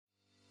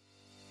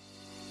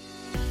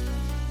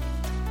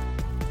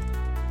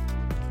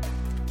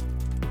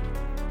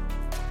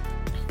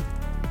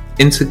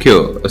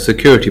Insecure, a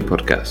security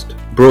podcast,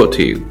 brought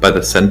to you by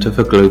the Center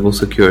for Global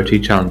Security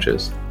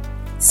Challenges.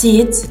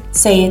 See it,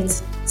 say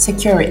it,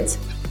 secure it.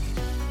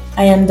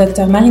 I am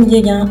Dr. Marine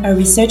Guéguin, a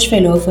research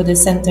fellow for the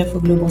Center for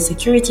Global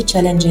Security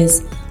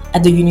Challenges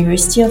at the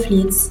University of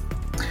Leeds.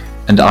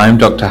 And I am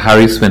Dr.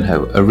 Harry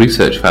Swinhoe, a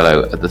research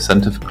fellow at the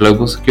Center for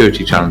Global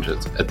Security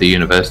Challenges at the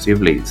University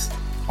of Leeds.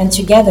 And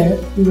together,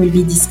 we will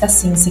be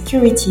discussing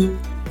security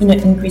in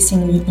an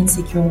increasingly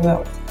insecure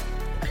world.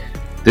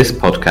 This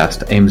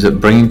podcast aims at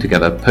bringing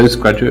together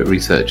postgraduate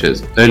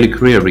researchers, early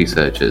career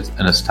researchers,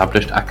 and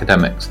established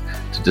academics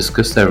to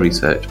discuss their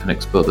research and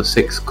explore the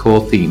 6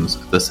 core themes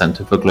of the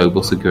Center for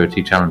Global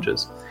Security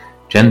Challenges: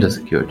 gender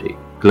security,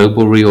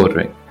 global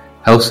reordering,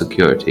 health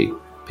security,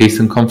 peace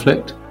and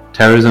conflict,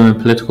 terrorism and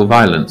political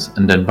violence,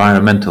 and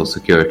environmental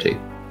security.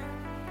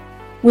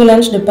 We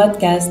launched the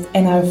podcast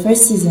and our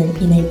first season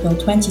in April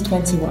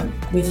 2021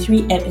 with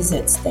 3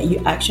 episodes that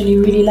you actually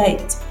really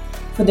liked.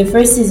 For the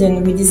first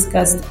season, we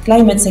discussed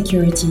climate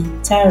security,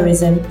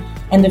 terrorism,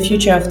 and the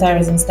future of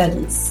terrorism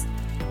studies.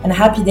 And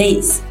happy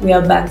days, we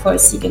are back for a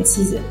second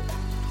season.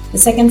 The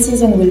second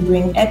season will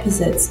bring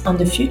episodes on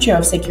the future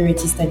of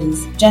security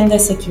studies, gender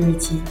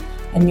security,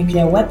 and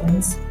nuclear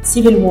weapons,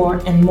 civil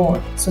war, and more,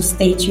 so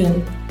stay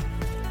tuned.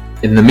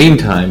 In the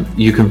meantime,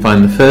 you can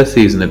find the first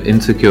season of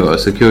Insecure, a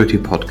security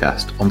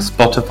podcast on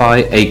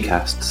Spotify,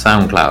 Acast,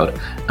 SoundCloud,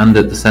 and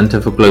at the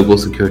Center for Global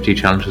Security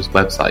Challenges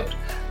website,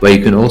 where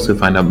you can also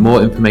find out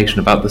more information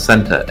about the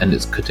Center and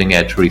its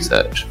cutting-edge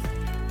research.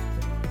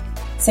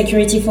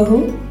 Security for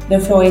who? The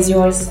floor is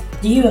yours.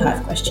 Do you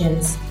have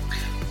questions?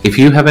 If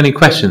you have any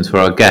questions for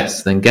our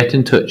guests, then get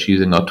in touch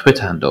using our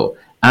Twitter handle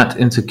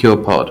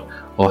 @InsecurePod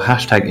or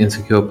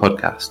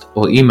 #InsecurePodcast,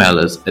 or email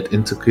us at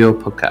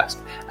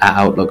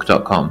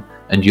insecurepodcast@outlook.com,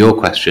 and your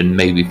question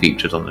may be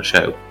featured on the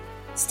show.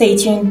 Stay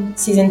tuned,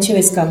 season 2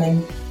 is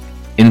coming.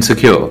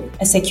 Insecure,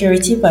 a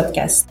security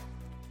podcast.